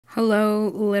Hello,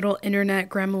 little internet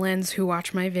gremlins who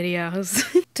watch my videos.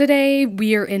 Today,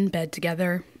 we are in bed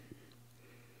together.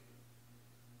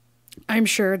 I'm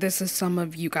sure this is some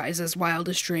of you guys'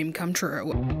 wildest dream come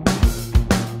true.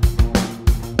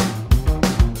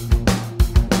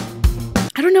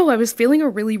 I don't know, I was feeling a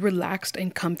really relaxed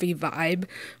and comfy vibe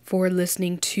for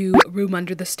listening to Room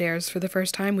Under the Stairs for the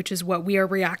first time, which is what we are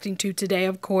reacting to today,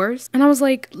 of course. And I was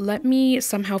like, let me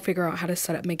somehow figure out how to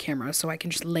set up my camera so I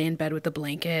can just lay in bed with a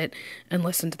blanket and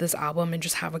listen to this album and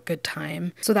just have a good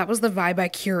time. So that was the vibe I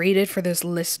curated for this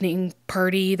listening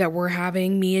party that we're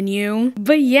having, me and you.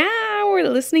 But yeah, we're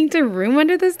listening to Room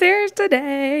Under the Stairs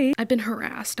today. I've been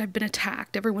harassed, I've been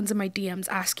attacked, everyone's in my DMs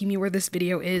asking me where this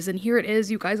video is, and here it is,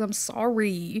 you guys, I'm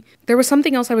sorry. There was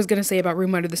something else I was gonna say about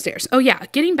Room Under the Stairs. Oh yeah,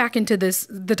 getting back into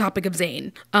the topic of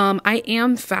Zayn. I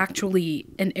am factually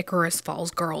an Icarus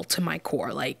Falls girl to my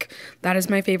core. Like, that is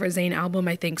my favorite Zayn album.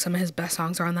 I think some of his best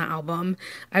songs are on that album.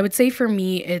 I would say for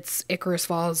me, it's Icarus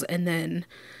Falls and then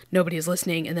Nobody Is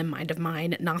Listening and then Mind of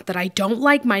Mine. Not that I don't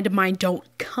like Mind of Mine, don't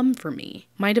come for me.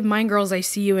 Mind of Mine, girls, I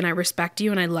see you and I respect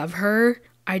you and I love her.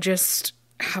 I just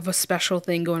have a special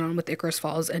thing going on with Icarus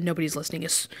Falls, and Nobody's Listening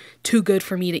is too good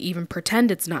for me to even pretend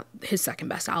it's not his second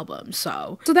best album.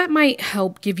 So that might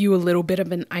help give you a little bit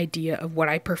of an idea of what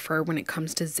I prefer when it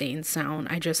comes to Zayn's sound.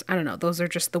 I don't know, those are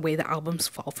just the way the albums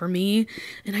fall for me,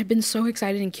 and I've been so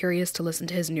excited and curious to listen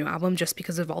to his new album just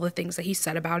because of all the things that he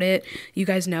said about it. You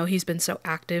guys know he's been so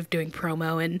active doing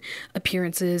promo and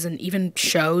appearances and even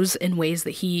shows in ways that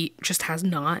he just has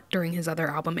not during his other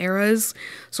album eras.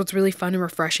 So it's really fun and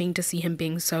refreshing to see him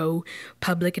being so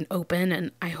public and open,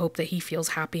 and I hope that he feels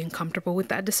happy and comfortable with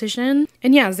that decision.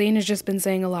 And yeah, Zayn has just been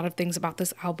saying a lot of things about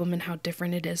this album and how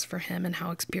different it is for him and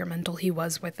how experimental he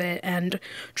was with it and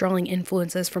drawing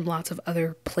influences from lots of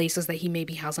other places that he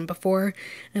maybe hasn't before.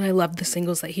 And I love the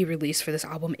singles that he released for this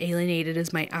album. Alienated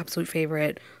is my absolute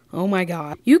favorite. Oh my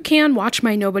god. You can watch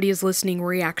my Nobody Is Listening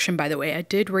reaction, by the way. I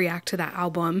did react to that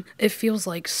album. It feels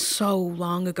like so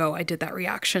long ago I did that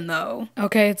reaction though.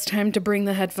 Okay, it's time to bring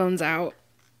the headphones out.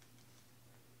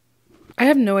 I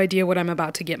have no idea what I'm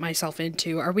about to get myself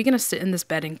into. Are we gonna sit in this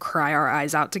bed and cry our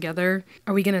eyes out together?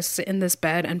 Are we gonna sit in this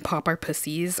bed and pop our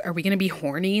pussies? Are we gonna be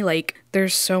horny? Like,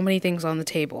 there's so many things on the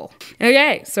table.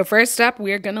 Okay, so first up,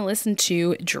 we're gonna listen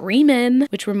to Dreamin',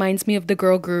 which reminds me of the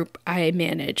girl group I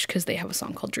manage because they have a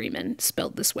song called Dreamin',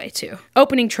 spelled this way too.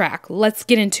 Opening track, let's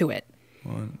get into it.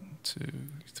 1, 2,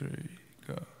 3,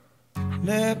 go.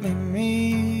 Let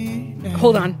me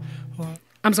Hold on.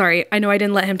 I'm sorry. I know I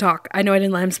didn't let him talk. I know I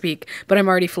didn't let him speak, but I'm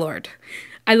already floored.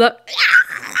 I love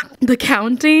the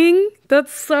counting.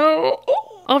 That's so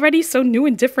already so new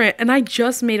and different. And I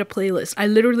just made a playlist. I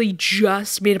literally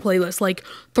just made a playlist like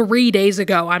 3 days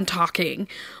ago. I'm talking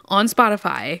on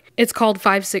Spotify. It's called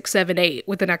 5, 6, 7, 8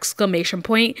 with an exclamation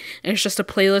point. And it's just a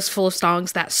playlist full of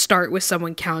songs that start with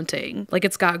someone counting. Like,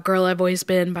 it's got Girl I've Always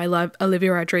Been by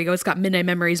Olivia Rodrigo. It's got Midnight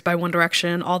Memories by One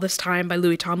Direction. All This Time by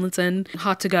Louis Tomlinson.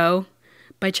 Hot to Go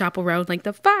by Chapel Roan, like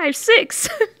the 5, 6.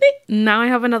 Now I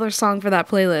have another song for that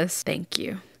playlist. Thank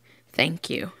you.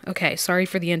 Thank you. Okay, sorry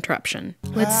for the interruption.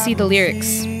 Let's see the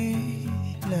lyrics.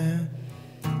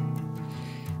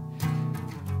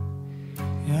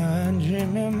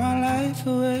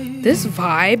 This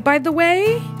vibe, by the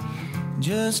way,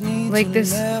 like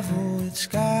this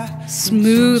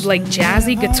smooth, like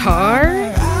jazzy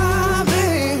guitar.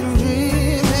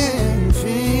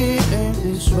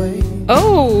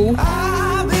 Oh!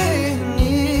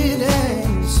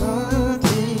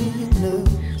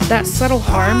 That subtle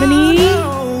harmony.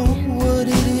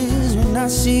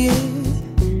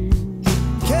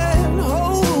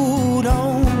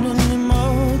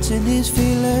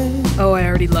 Oh, I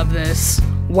already love this.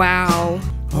 Wow.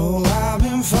 Oh, I've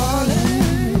been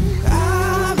falling.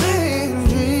 I've been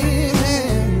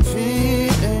dreaming,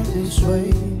 feeling this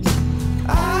way.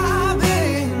 I've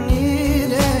been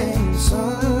needing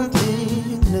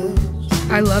something new.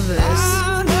 I love this.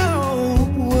 I know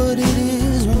what it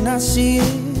is when I see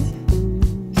it.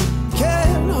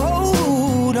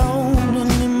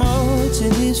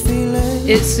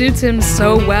 It suits him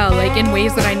so well, like in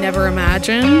ways that I never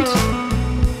imagined.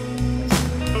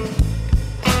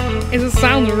 It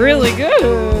sounds really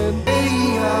good.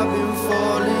 I've been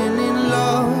falling in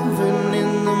love, and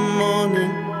in the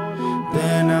morning,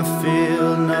 then I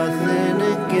feel nothing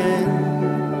again.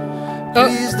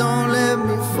 Please don't let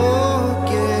me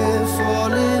forget.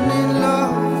 Falling in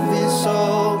love is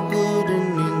so good,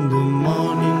 and in the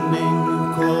morning, then you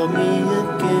call me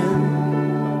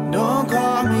again. Don't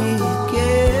call me again.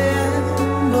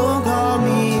 Don't call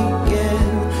me again.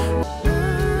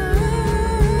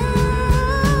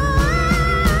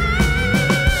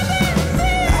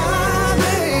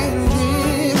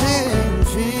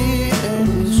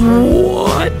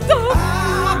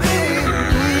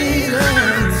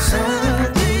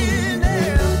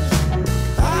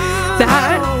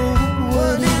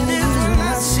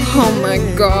 Oh my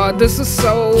god, this is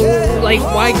so, like,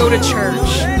 why go to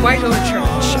church? Why go to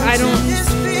church? I don't,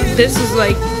 this is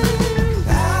like,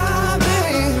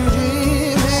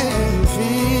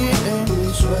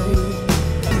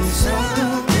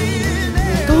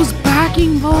 those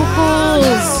backing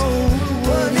vocals.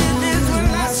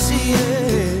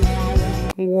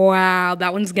 Wow,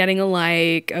 that one's getting a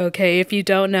like. Okay, if you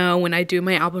don't know, when I do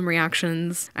my album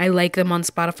reactions, I like them on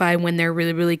Spotify when they're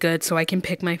really, really good so I can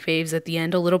pick my faves at the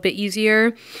end a little bit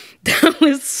easier. That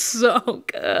was so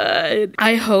good.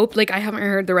 I hope, like, I haven't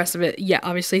heard the rest of it yet,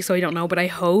 obviously, so I don't know, but I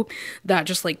hope that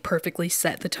just, like, perfectly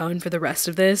set the tone for the rest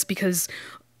of this, because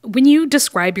when you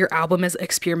describe your album as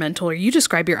experimental, or you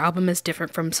describe your album as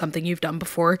different from something you've done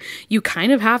before, you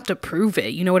kind of have to prove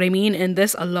it, you know what I mean? And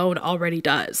this alone already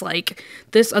does. Like,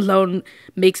 this alone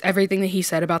makes everything that he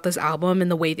said about this album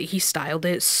and the way that he styled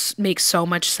it makes so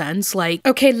much sense. Like,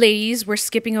 okay, ladies, we're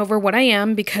skipping over What I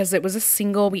Am because it was a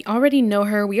single. We already know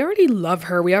her. We already love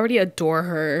her. We already adore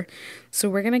her.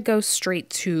 So we're gonna go straight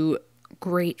to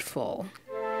Grateful.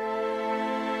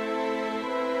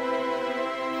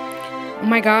 Oh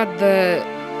my god, the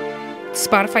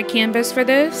Spotify canvas for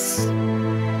this,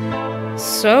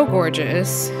 so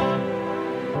gorgeous.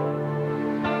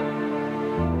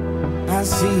 I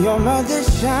see your mother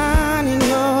shine in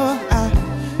your eye.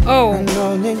 Oh. I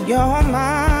know that you're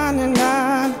mine and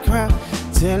I'm crying,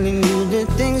 telling you the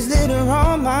things that are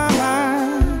on my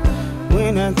mind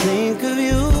when I think of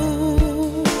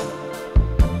you.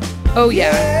 Oh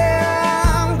yeah.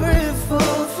 I'm grateful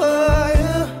for you.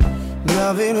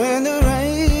 Love it when the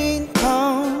rain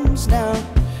comes down.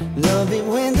 Love it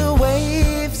when the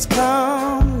waves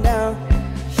come down.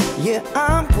 Yeah,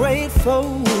 I'm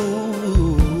grateful.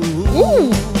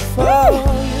 Ooh. For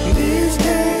you. These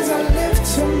days I live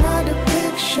to my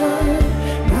depiction.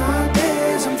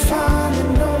 Nowadays I'm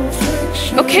finding no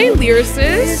affliction. Okay,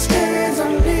 lyricist. These days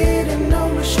I'm needing no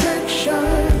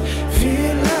restriction.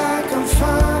 Feel like I'm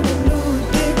finding new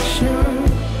addiction.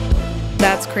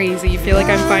 That's crazy. You feel like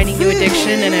I'm finding new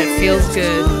addiction and it feels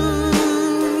good.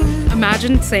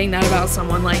 Imagine saying that about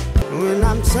someone. Like, when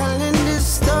I'm telling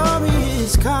this story,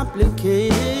 it's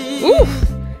complicated. ooh,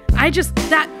 I just,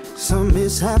 that, Some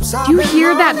mishaps do you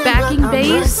hear that backing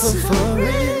bass?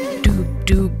 Doop,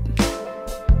 doop,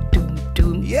 doop,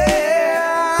 doop.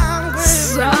 Yeah, I'm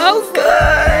So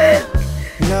good.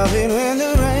 Love it when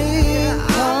the rain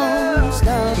comes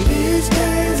down. These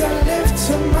days I live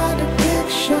to my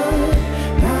depiction.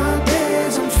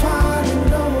 Nowadays I'm finding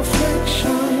no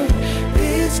affliction.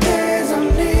 These days I'm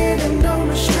needing no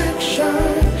restriction.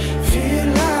 Feel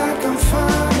like I'm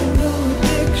finding no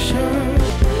addiction.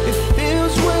 It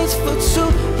feels wasteful to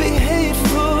be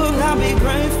hateful. I'll be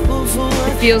grateful for what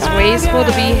It feels wasteful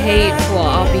to be hateful.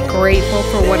 I'll be grateful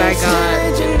for what I got.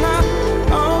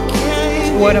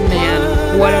 What a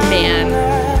man. What a man.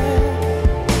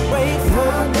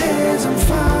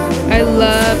 I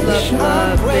love, love,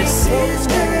 love this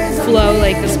flow,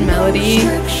 like this melody.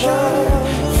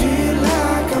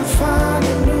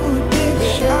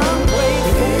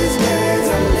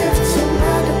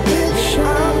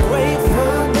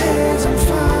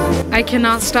 I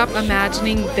cannot stop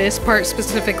imagining this part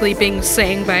specifically being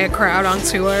sang by a crowd on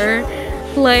tour.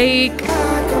 Like,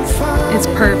 it's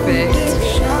perfect.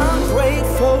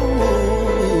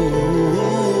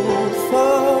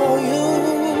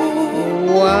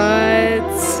 What?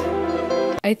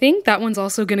 I think that one's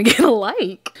also gonna get a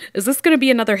like. Is this gonna be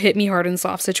another hit me hard and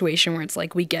soft situation where it's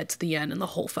like we get to the end and the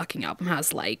whole fucking album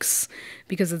has likes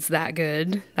because it's that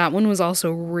good? That one was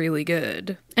also really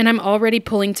good. And I'm already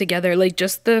pulling together, like,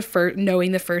 just the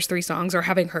knowing the first three songs, or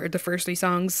having heard the first three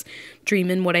songs,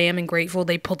 Dreamin', What I Am, and Grateful,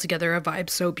 they pull together a vibe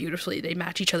so beautifully. They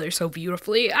match each other so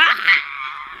beautifully.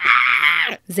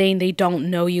 Zayn, they don't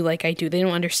know you like I do. They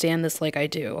don't understand this like I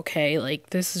do, okay? Like,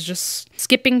 this is just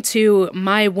skipping to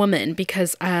My Woman,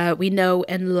 because we know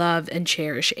and love and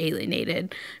cherish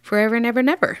Alienated. Forever and Ever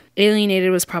Never.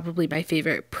 Alienated was probably my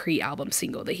favorite pre-album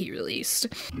single that he released.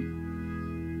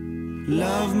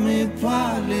 Love me,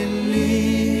 probably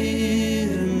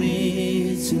leave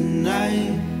me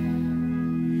tonight.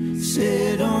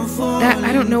 That,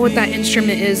 I don't know what that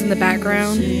instrument is in the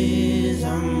background,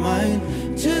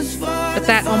 but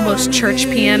that almost church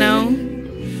piano.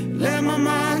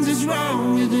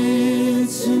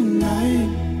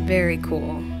 Very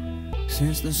cool.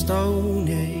 Since the Stone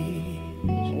Age.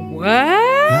 What?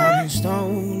 I've been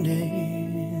stoned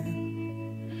in,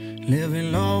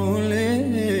 living lonely.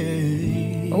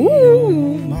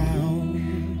 Ooh. On my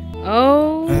own.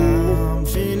 Oh. I'm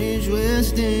finished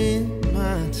wasting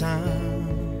my time.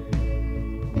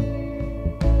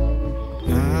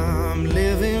 I'm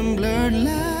living blurred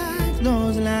like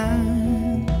those lines.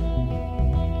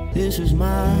 this is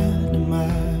my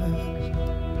demise.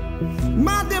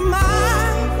 My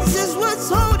demise is what's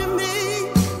holding me,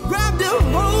 grabbed a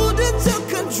hold and took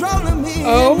control of me.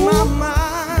 Oh. In my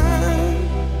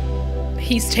mind.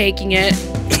 He's taking it.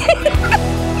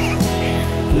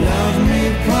 Love me,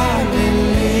 partly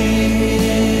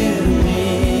leave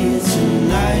me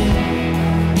tonight.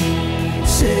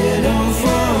 Say don't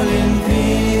fall in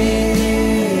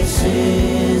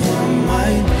pieces, I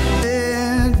might.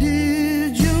 Where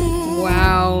did you?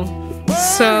 Wow.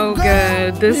 So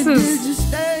good. This Where is. did you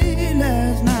stay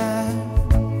last night?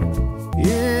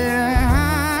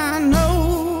 Yeah, I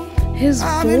know. His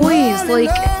I've been voice, holding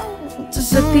like on to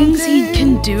the things he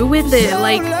can do with it, so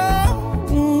like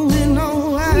long, you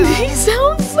know how. he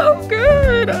sounds so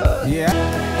good. Yeah.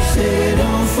 Say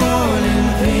don't fall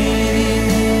in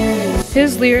peace.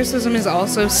 His lyricism is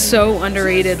also so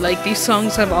underrated. Like these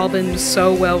songs have all been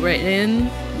so well written.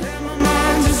 Let my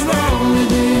mind just roll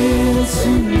with it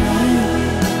tonight.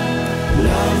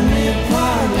 Love me,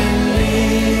 partly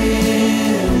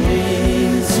leave me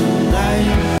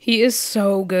tonight. He is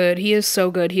so good. He is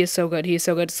so good. He is so good. He is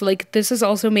so good. So like this is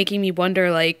also making me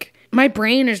wonder, like, my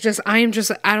brain is just, I am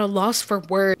just at a loss for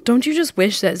words. Don't you just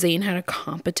wish that Zayn had a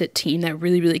competent team that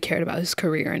really, really cared about his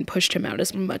career and pushed him out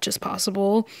as much as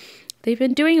possible? They've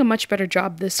been doing a much better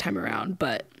job this time around,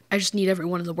 but I just need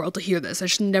everyone in the world to hear this. I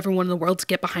just need everyone in the world to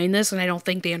get behind this, and I don't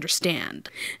think they understand.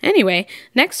 Anyway,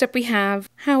 next up we have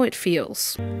How It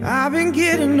Feels. I've been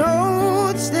getting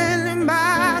old, standing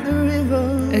by the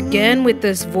river. Again with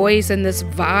this voice and this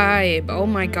vibe. Oh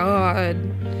my god.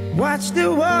 Watch the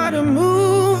water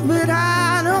move, but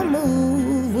I don't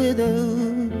move with her.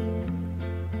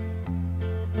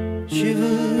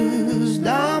 Shivers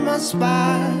down my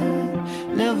spine.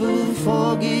 Never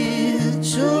forget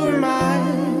to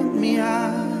remind me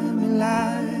I'm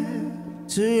alive.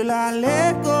 Till I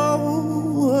let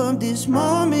go of this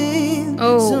moment.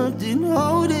 Oh. Something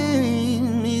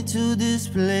holding me to this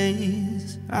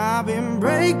place. I've been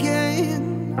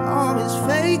breaking, always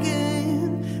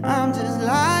faking. I'm just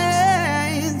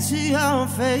lying to your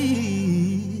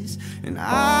face, and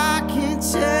I can't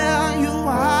tell you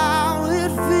how it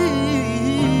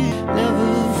feels.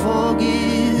 Never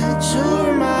forget to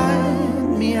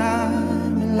remind me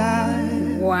I'm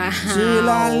alive. Wow. Till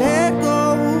I let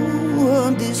go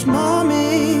of this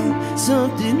moment,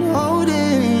 something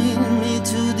holding me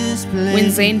to this place.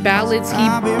 When Zayn ballads, he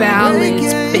I've been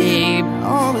ballads, breaking, babe.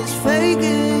 always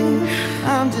faking.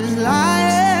 I'm just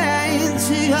lying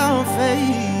to your face.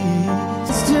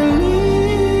 To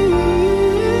leave,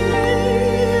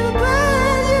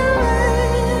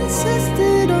 but you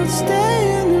insisted on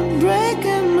staying and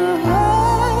breaking my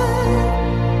heart.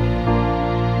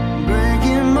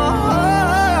 Breaking my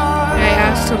heart. I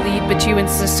asked to leave, but you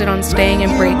insisted on staying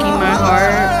and breaking my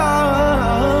heart.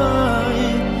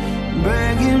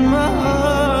 Breaking my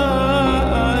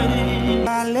heart.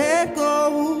 I let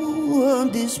go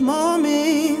of this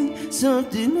moment,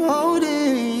 something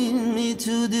holding me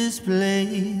to this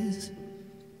place.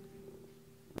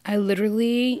 I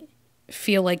literally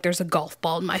feel like there's a golf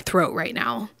ball in my throat right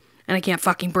now, and I can't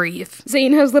fucking breathe.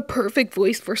 Zayn has the perfect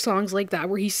voice for songs like that,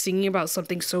 where he's singing about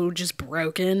something so just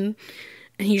broken,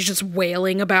 and he's just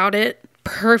wailing about it.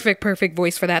 Perfect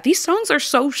voice for that. These songs are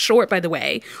so short, by the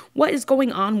way. What is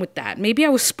going on with that? Maybe I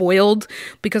was spoiled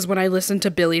because when I listened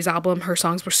to Billie's album, her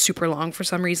songs were super long for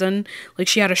some reason. Like,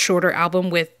 she had a shorter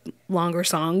album with longer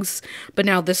songs, but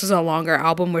now this is a longer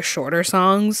album with shorter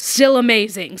songs. Still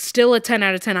amazing. Still a 10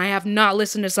 out of 10. I have not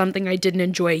listened to something I didn't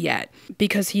enjoy yet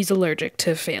because he's allergic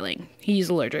to failing. He's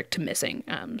allergic to missing.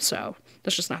 So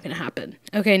that's just not going to happen.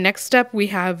 Okay, next up we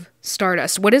have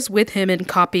Stardust. What is with him in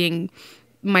copying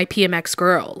My PMX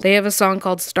Girl? They have a song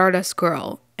called Stardust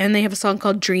Girl, and they have a song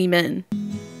called Dreamin'.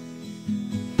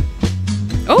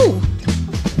 Oh!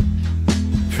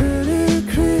 Pretty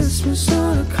Christmas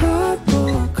on a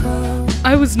cardboard cup.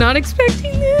 I was not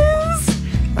expecting this!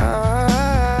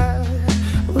 I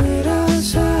wait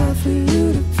outside for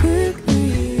you to pick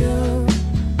me up.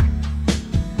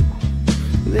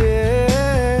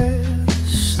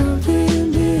 There's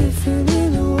something different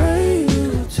in the way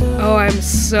you talk. Oh, I'm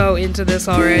so into this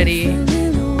already. Different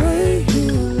in the way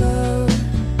you love.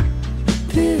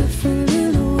 Different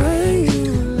in the way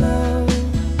you love.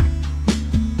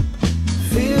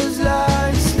 Feels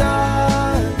like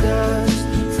stardust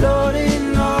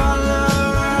floating all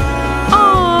around.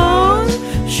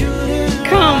 Aww! Shooting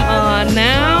Come on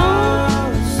now!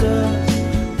 clouds up,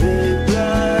 big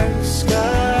black sky.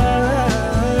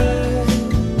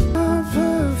 Our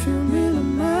perfume in a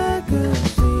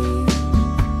magazine.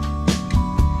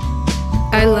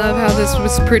 I love how this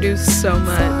was produced so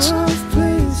much. Soft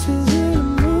places in the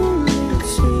moonlight.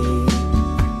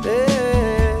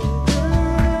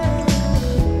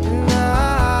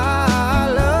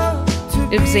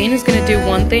 Zayn is gonna do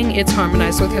one thing, it's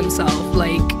harmonize with himself,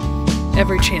 like,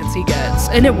 every chance he gets.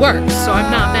 And it works, so I'm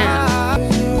not mad.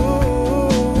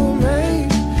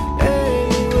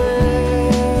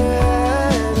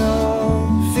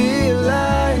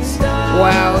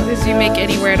 Wow, does you make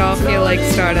anywhere at all feel like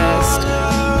Stardust?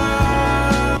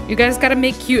 You guys gotta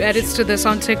make cute edits to this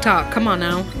on TikTok. Come on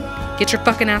now. Get your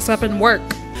fucking ass up and work.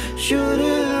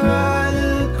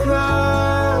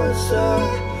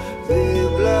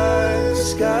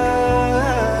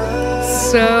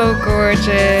 So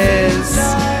gorgeous.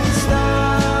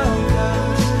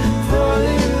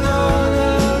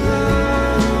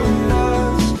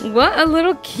 What a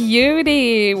little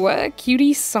cutie. What a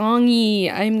cutie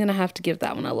songy. I'm gonna have to give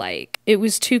that one a like. It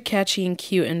was too catchy and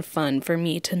cute and fun for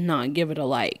me to not give it a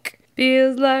like.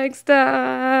 Feels like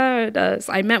Stardust.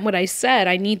 I meant what I said.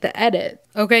 I need the edit.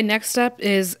 Okay, next up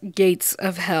is Gates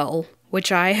of Hell,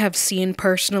 which I have seen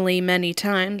personally many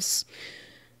times.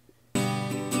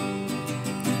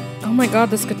 Oh my god,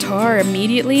 this guitar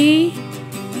immediately.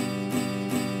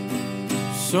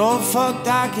 So fucked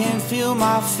I can't feel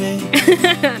my feet.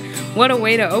 What a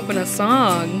way to open a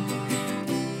song.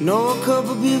 Know a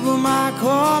couple people might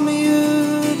call me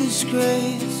a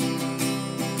disgrace,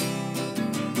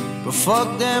 but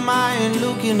fuck them, I ain't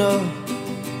looking up.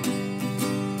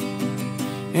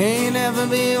 Ain't ever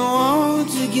been one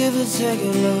to give a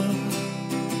second look.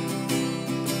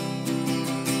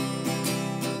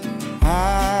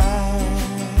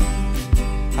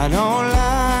 I don't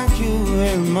like you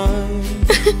very much.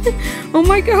 Oh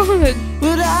my god.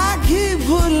 But I keep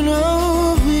putting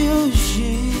up with your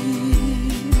shit.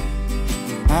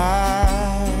 I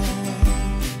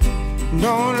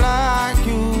don't like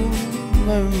you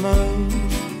very much.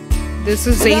 This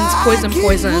is Zayn's Poison.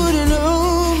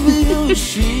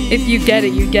 If you get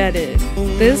it, you get it.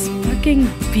 This fucking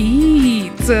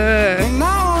beat. And I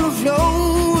wanna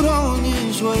float on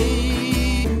this wave.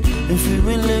 If we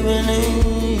were living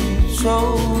in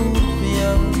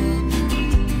utopia.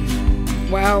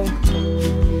 Wow.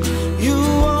 You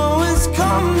always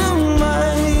come to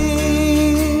mind.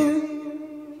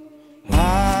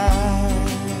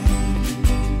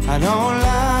 I don't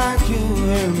like you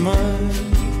very much.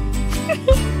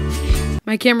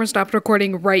 My camera stopped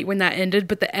recording right when that ended,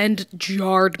 but the end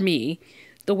jarred me.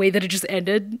 The way that it just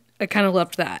ended, I kind of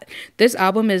loved that. This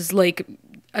album is like,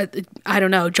 I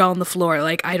don't know, jaw on the floor.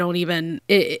 Like, I don't even,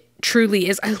 it truly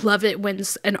is. I love it when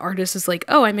an artist is like,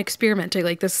 oh, I'm experimenting.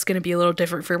 Like, this is going to be a little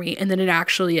different for me. And then it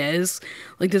actually is.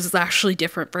 Like, this is actually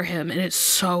different for him. And it's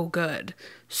so good.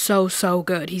 So, so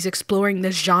good. He's exploring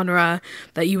this genre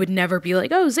that you would never be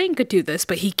like, oh, Zayn could do this,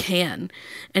 but he can.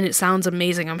 And it sounds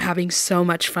amazing. I'm having so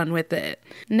much fun with it.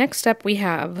 Next up, we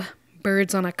have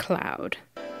Birds on a Cloud.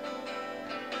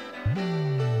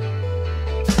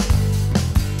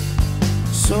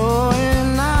 So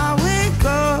when I wake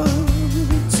up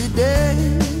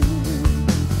today,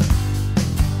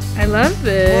 I love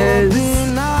this.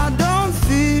 hoping I don't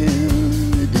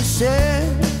feel the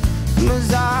same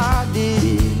as I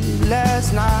did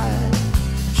last night.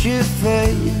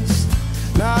 Shit-faced,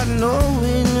 not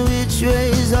knowing which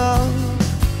way's up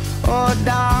or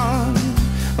down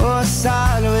or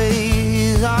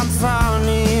sideways. I'm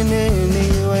frowning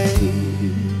anyway.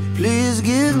 Please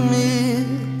give me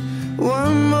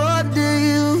one more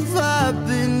day of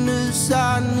happiness.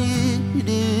 I need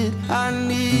it, I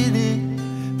need it.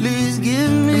 Please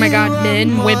give me. Oh my god,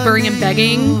 Min whimpering and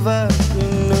begging.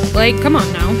 Like, come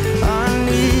on now. I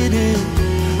need it,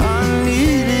 I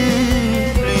need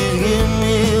it. Please give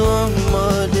me one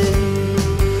more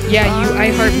day. Yeah, you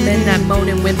I heart Min that moan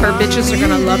and whimper. Bitches are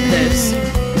gonna love this.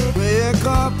 Wake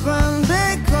up and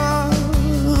wake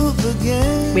up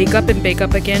again. Wake up and bake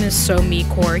up again is so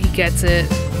me-core. He gets it.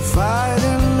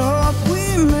 Fighting up,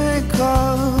 we make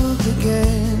up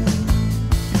again.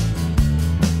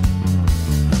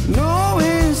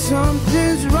 Knowing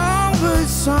something's wrong, but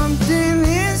something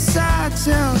inside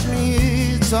tells me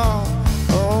it's all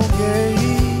okay.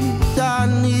 I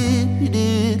need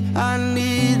it, I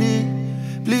need it.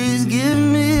 Please give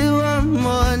me one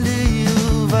more day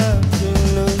of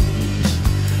happiness.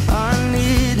 I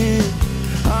need it,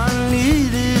 I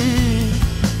need it.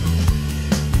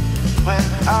 When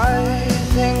I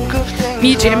think of things,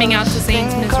 Me jamming out to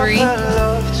Zayn's Misery.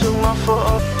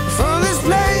 From this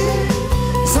place,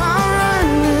 I'm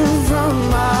running from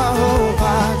my hope, I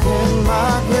get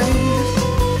my grace.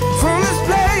 From this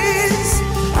place,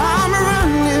 I'm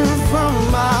running from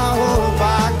my hope, I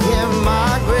get my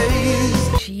grace.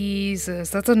 Jesus. Kisses.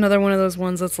 That's another one of those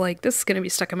ones that's like, this is gonna be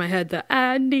stuck in my head. The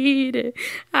I need it,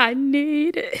 I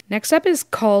need it. Next up is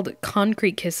called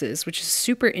Concrete Kisses, which is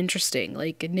super interesting,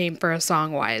 like a name for a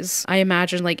song wise. I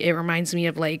imagine like it reminds me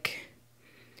of like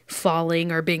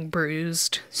falling or being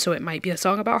bruised, so it might be a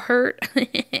song about hurt.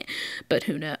 But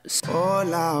who knows.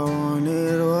 All I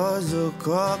wanted was a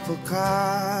cup of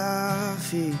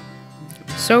coffee.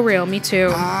 So real, me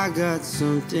too. I got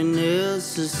something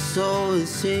else, so it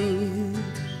seems.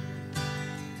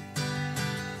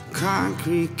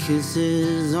 Concrete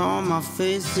kisses on my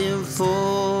face in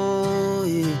for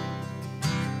you.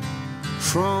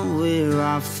 From where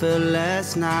I fell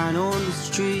last night on the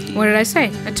street. What did I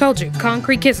say? I told you,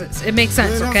 concrete kisses. It makes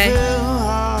sense, okay?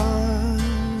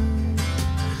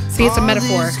 See, it's a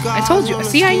metaphor. I told you.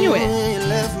 See, I knew it.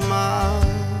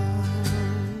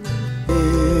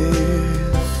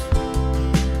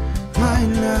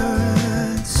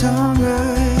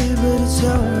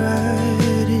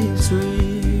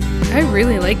 I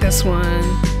really like this one.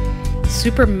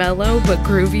 Super mellow but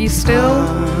groovy still.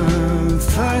 I'm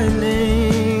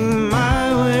finding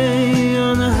my way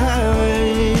on the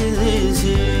highway this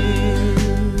year.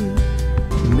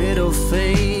 Middle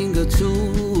finger to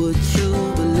what you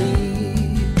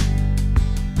believe.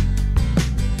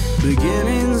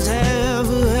 Beginnings have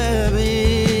a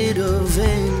habit of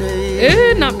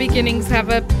ending. Not beginnings have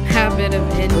a habit of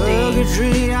ending.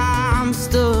 Purgatory, I'm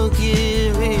stuck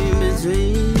here in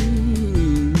between.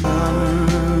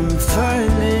 I'm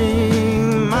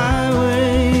finding my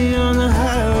way on the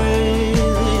highway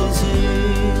this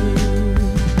year.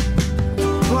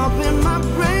 Pumping my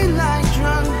brain like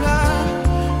drunk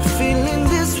blood. Feeling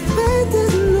this way,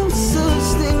 there's no such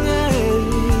thing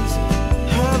as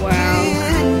happy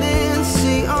ending.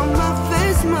 See on my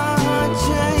face, my heart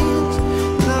changed.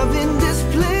 Loving this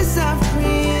place I've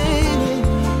created.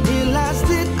 Realized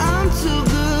that I'm too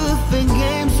good for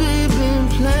games we've been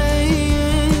playing.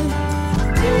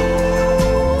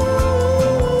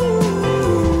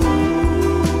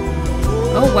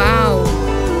 Oh, wow.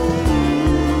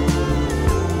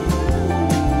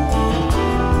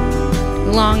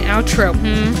 Long outro,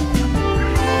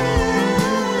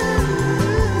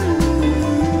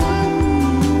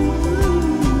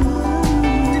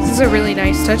 This is a really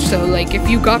nice touch though, like if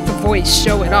you got the voice,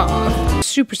 show it off.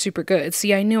 Super, super good.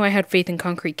 See, I knew I had faith in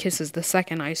Concrete Kisses the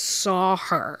second I saw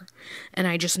her, and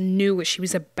I just knew what she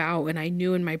was about, and I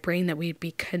knew in my brain that we'd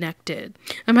be connected.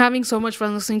 I'm having so much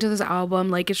fun listening to this album.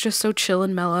 Like, it's just so chill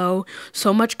and mellow.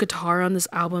 So much guitar on this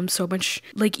album, so much,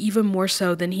 like, even more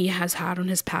so than he has had on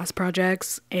his past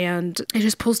projects, and it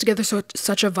just pulls together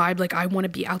such a vibe. Like, I want to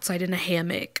be outside in a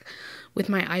hammock with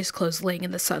my eyes closed, laying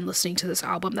in the sun, listening to this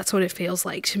album. That's what it feels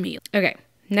like to me. Okay,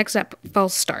 next up,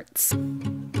 False Starts.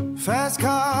 Fast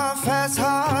car, fast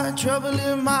heart, trouble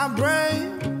in my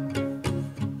brain.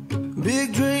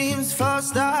 Big dreams, false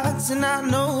starts, and I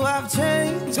know I've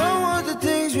changed. Don't want the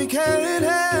things we can't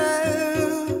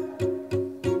have.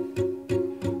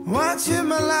 Watching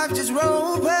my life just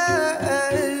roll past.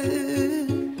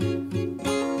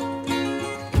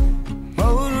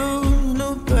 Old rules,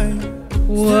 new pain.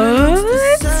 What?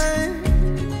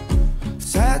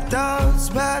 Sad thoughts,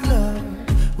 bad love,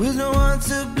 with no one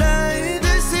to blame.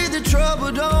 They say the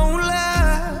trouble don't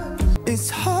last. It's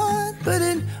hard, but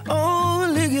it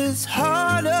only gets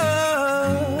harder.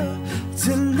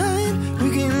 Tonight we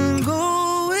can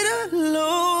go it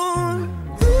alone.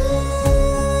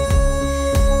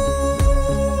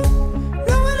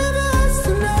 No one ever has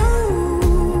to know.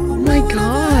 Oh my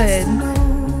God.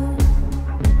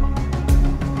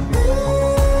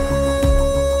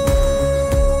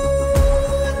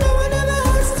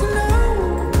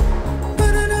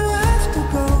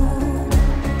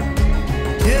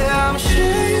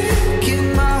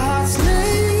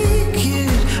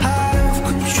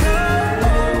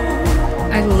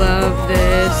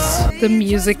 The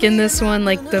music in this one,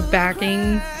 like the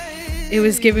backing, it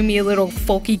was giving me a little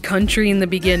folky country in the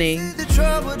beginning.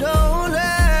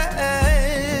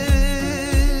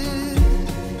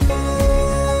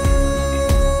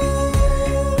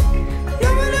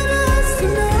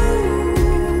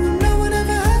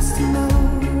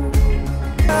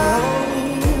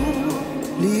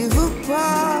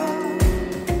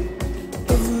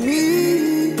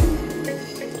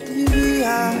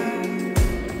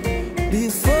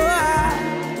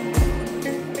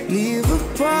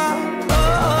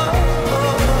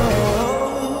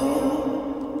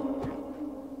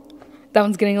 That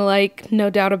one's getting a like, no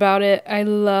doubt about it. I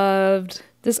loved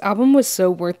this album. Was so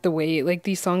worth the wait. Like,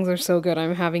 these songs are so good.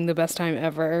 I'm having the best time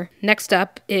ever. Next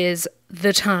up is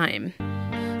The Time.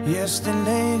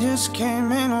 Yesterday just came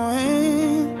and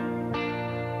went.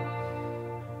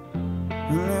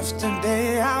 And if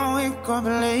today I wake up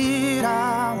late,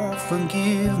 I won't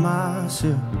forgive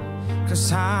myself. 'Cause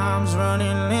time's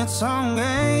running its own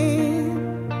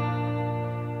game.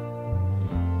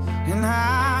 And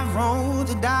I've rolled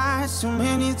the dice too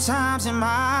many times in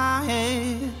my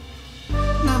head.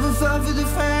 Never fell for the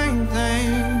same thing.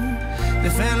 They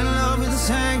fell in love with the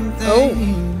same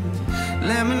thing.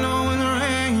 Let me know when the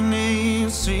rain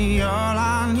is. See, all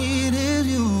I need is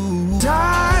you.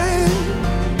 Time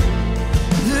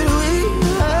that we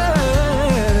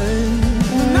had.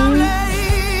 When I'm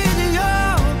laid in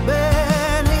your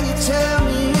bed and you tell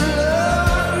me you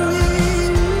love me.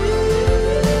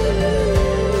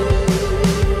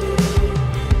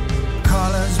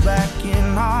 Colors back in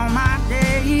all my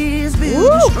days.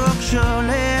 Build a structure,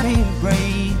 let it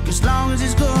break. As long as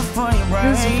it's good for your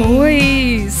brain. His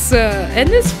voice and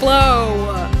this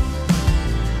flow.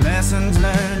 Lessons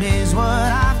learned is what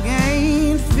I've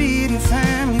gained. Feed your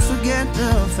family, forget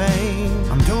the fame.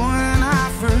 I'm doing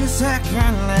it for a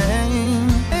second lane.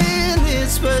 Ain't it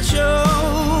special?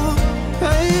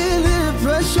 Ain't it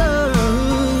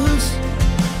precious?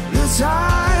 The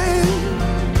time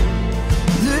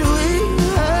that we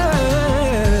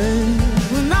had.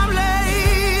 When I'm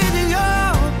laid in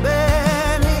your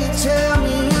bed and you tell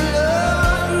me you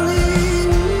love me.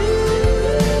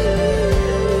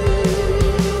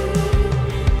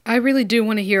 I really do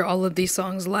want to hear all of these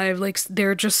songs live. Like,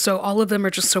 they're just so, all of them are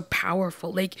just so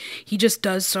powerful. Like, he just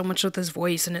does so much with his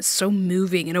voice, and it's so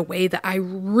moving in a way that I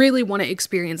really want to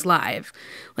experience live.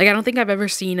 Like, I don't think I've ever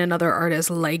seen another artist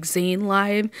like Zayn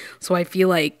live, so I feel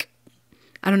like,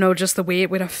 I don't know, just the way it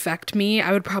would affect me,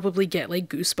 I would probably get like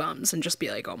goosebumps and just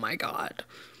be like, oh my god,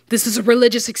 this is a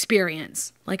religious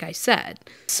experience, like I said.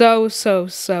 So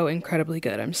incredibly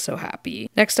good. I'm so happy.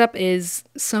 Next up is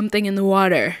Something in the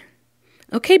Water.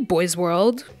 Okay, Boys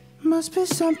World. Must be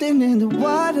something in the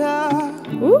water.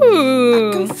 Ooh.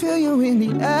 I can feel you in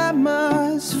the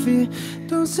atmosphere.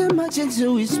 Don't say much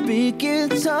until we speak in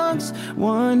tongues.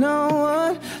 One on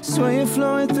one, sway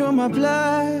flowing through my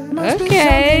blood. Must be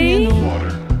something in the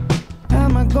water.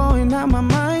 Am I going out my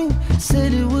mind?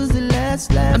 Said it was the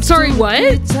last. I'm sorry, what?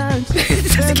 That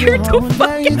scared the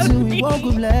fuck out of me. Woke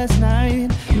up last night.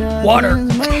 Water.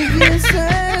 Making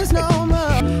sense no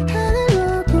more. Had a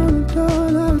look on the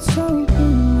door, now it's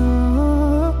open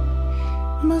up.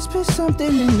 Must be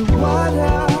something in the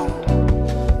water.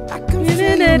 I can feel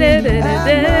you in the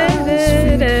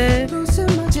atmosphere. Don't say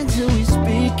much until we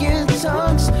speak in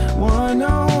tongues. One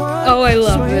on one. Oh, I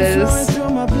love Sway this. flowing through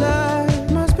my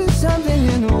blood. Must be something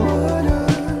in the water.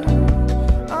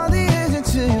 All the edge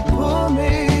until you pull me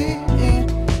in.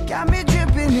 Got me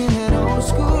dripping in that old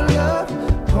school love.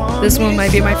 This one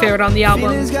might be my favorite on the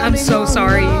album. I'm so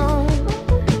sorry.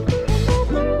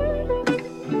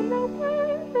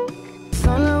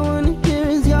 All I wanna hear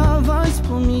is your voice.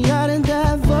 Pull me out in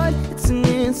that void. It's an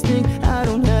instinct, I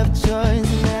don't have a choice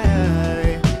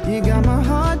now. You got my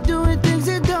heart doing things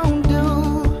it don't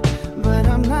do, but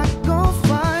I'm not gonna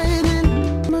fight it.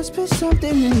 Must be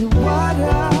something in the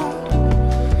water.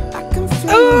 I can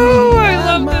feel Oh, I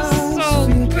love this so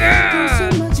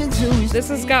bad. This This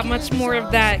has got much more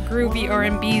of that groovy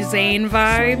R&B Zayn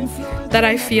vibe that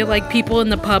I feel like people in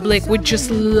the public would just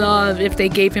love if they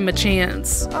gave him a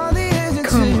chance.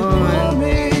 Come on.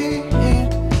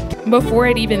 Before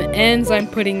it even ends, I'm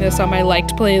putting this on my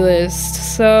liked playlist.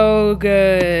 So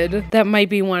good. That might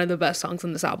be one of the best songs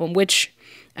on this album, which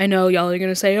I know y'all are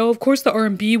gonna say, oh, of course the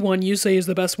R&B one you say is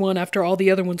the best one after all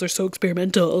the other ones are so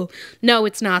experimental. No,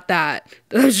 it's not that.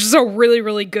 It's just a really,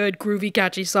 really good, groovy,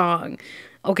 catchy song.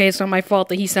 Okay, it's not my fault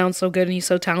that he sounds so good and he's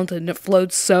so talented and it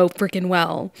flows so freaking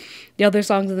well. The other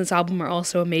songs in this album are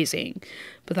also amazing,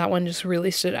 but that one just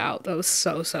really stood out. That was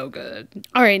so good.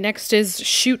 All right, next is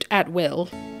Shoot at Will.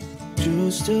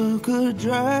 Just a good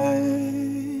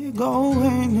drive,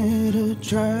 going at a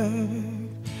track.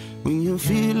 When you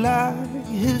feel like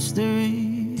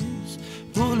history's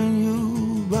pulling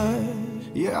you back.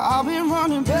 Yeah, I've been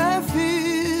running bare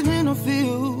feet in the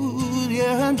field.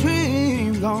 Yeah, and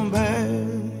dreams gone bad.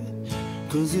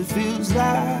 'Cause it feels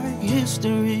like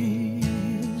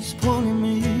history's pulling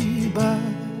me back.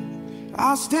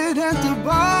 I stayed at the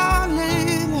bar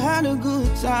late, had a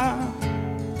good time.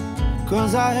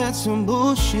 'Cause I had some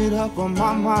bullshit up on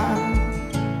my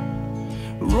mind.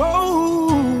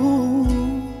 Roll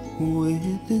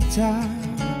with the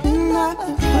time. And I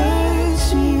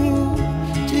praise you.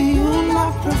 Do you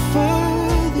not prefer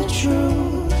the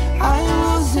truth? I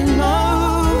was in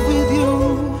love with you.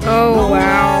 Oh,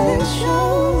 wow.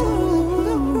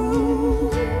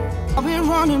 I've been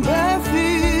running bare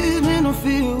feet in the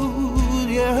field.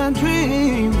 Yeah, and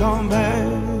dreams gone bad.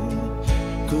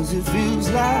 'Cause it feels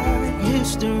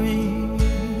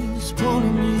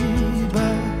pulling me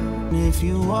back. If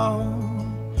you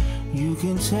want, you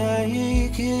can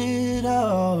take it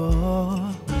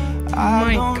all. Oh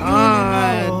my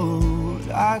God. Really know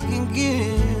I can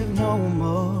give no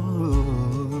more.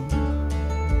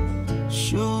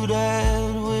 Shoot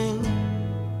at will,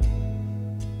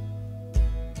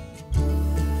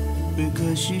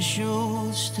 because she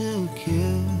shoots to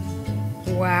kill.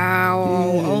 Wow.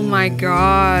 Oh my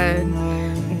God.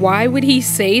 Why would he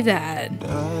say that?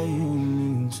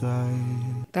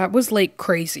 That was like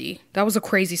crazy. That was a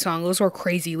crazy song. Those were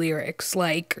crazy lyrics.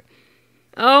 Like,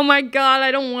 oh my God,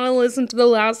 I don't want to listen to the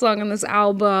last song on this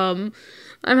album.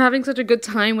 I'm having such a good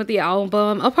time with the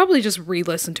album. I'll probably just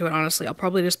re-listen to it, honestly. I'll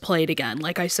probably just play it again,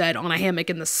 like I said, on a hammock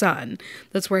in the sun.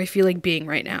 That's where I feel like being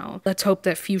right now. Let's hope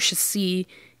that Fuchsia C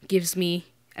gives me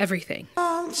everything.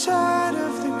 I'm tired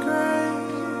of the gray.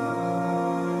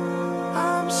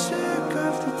 I'm sick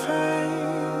of the pain.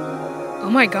 Oh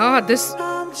my God, this...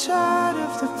 I'm tired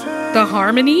of the pain. The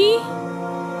harmony?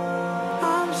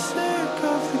 I'm sick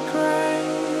of the gray.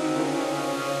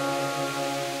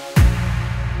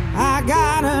 I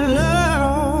gotta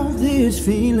love this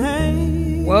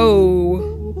feeling. Whoa.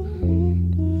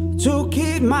 To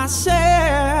keep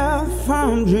myself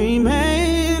from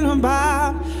dreaming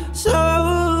about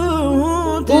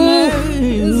something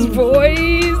His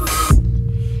voice.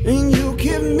 And you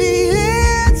keep me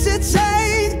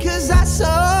entertained, 'cause I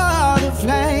saw the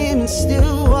flame and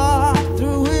still walk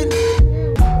through it.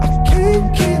 I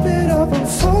can't keep it up, I'm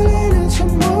falling into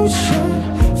motion.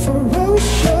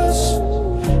 Ferocious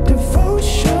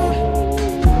devotion.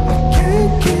 I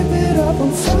can't keep it up,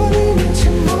 I'm falling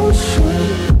into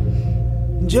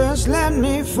motion. Just let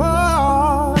me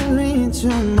fall into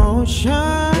motion.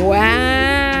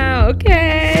 Wow,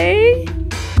 okay.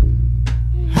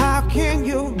 How can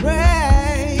you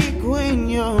break when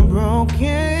you're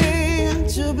broken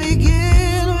to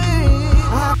begin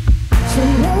with?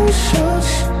 Ferocious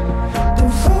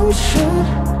devotion.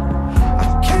 I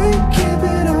can't keep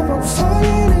it up, I'm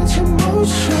falling into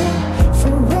motion.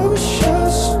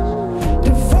 Ferocious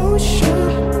devotion.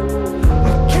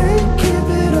 I can't keep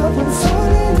it up, I'm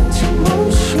falling into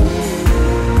motion.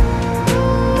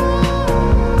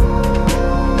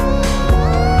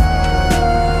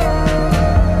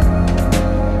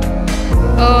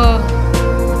 Oh,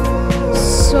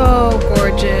 so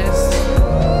gorgeous.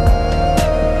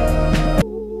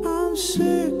 I'm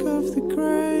sick of the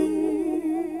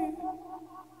gray.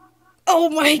 Oh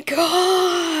my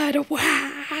God.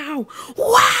 Wow.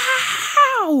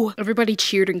 Wow. Everybody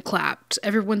cheered and clapped.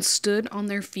 Everyone stood on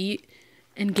their feet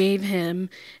and gave him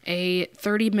a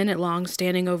 30-minute long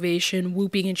standing ovation,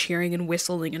 whooping and cheering and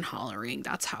whistling and hollering.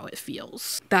 That's how it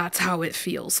feels. That's how it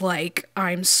feels. Like,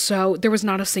 there was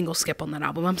not a single skip on that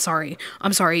album. I'm sorry.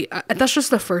 That's just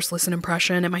the first listen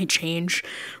impression. It might change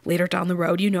later down the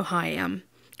road. You know how I am.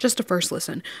 Just a first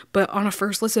listen. But on a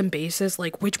first listen basis,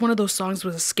 like, which one of those songs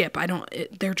was a skip?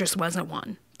 There just wasn't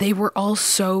one. They were all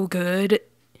so good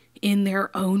in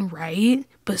their own right,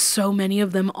 but so many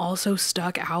of them also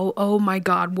stuck out. Oh my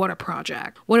God, what a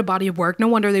project. What a body of work. No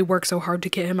wonder they worked so hard to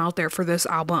get him out there for this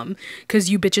album,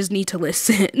 because you bitches need to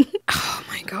listen. Oh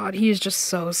my God, he is just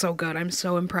so good. I'm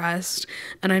so impressed,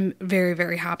 and I'm very,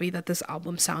 very happy that this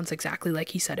album sounds exactly like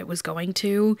he said it was going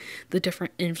to. The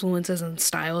different influences and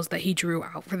styles that he drew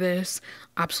out for this,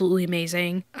 absolutely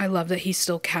amazing. I love that he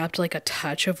still kept like a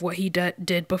touch of what he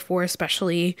did before,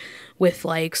 especially with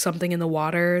like Something in the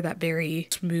Water. That very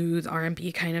smooth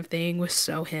R&B kind of thing was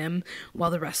so him,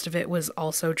 while the rest of it was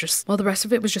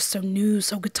just so new,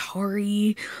 so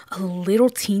guitar-y, a little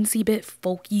teensy bit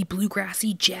folky,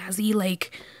 bluegrassy, jazzy.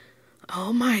 Like,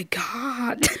 oh my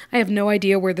God. I have no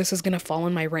idea where this is gonna fall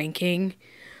in my ranking,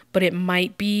 but it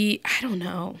might be, I don't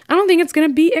know. I don't think it's gonna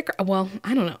be, well,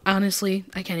 I don't know. Honestly,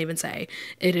 I can't even say.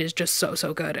 It is just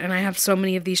so good. And I have so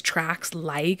many of these tracks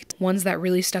liked. Ones that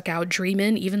really stuck out,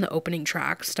 Dreamin', even the opening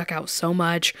track stuck out so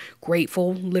much.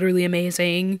 Grateful, literally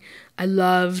amazing. I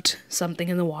loved Something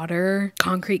in the Water.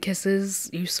 Concrete Kisses,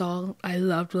 you saw, I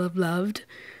loved.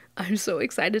 I'm so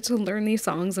excited to learn these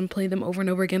songs and play them over and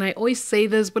over again. I always say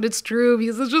this, but it's true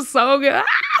because it's just so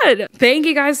good. Thank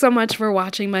you guys so much for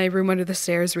watching my Room Under the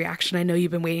Stairs reaction. I know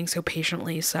you've been waiting so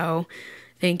patiently, so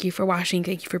Thank you for watching.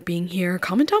 Thank you for being here.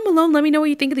 Comment down below and let me know what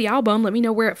you think of the album. Let me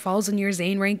know where it falls in your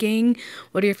Zayn ranking.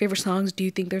 What are your favorite songs? Do you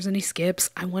think there's any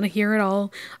skips? I want to hear it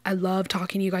all. I love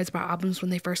talking to you guys about albums when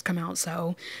they first come out,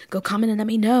 so go comment and let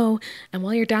me know. And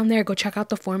while you're down there, go check out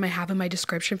the form I have in my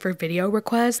description for video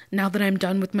requests. Now that I'm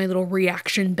done with my little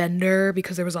reaction bender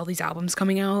because there was all these albums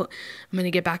coming out, I'm going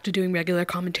to get back to doing regular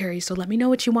commentary, so let me know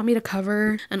what you want me to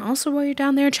cover. And also while you're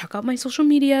down there, check out my social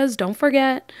medias. Don't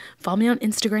forget, follow me on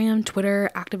Instagram, Twitter,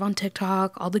 active on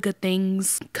TikTok, all the good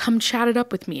things. Come chat it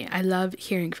up with me. I love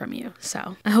hearing from you.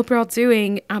 So I hope you're all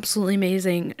doing absolutely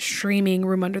amazing, streaming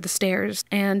Room Under the Stairs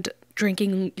and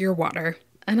drinking your water.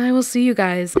 And I will see you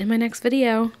guys in my next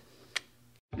video.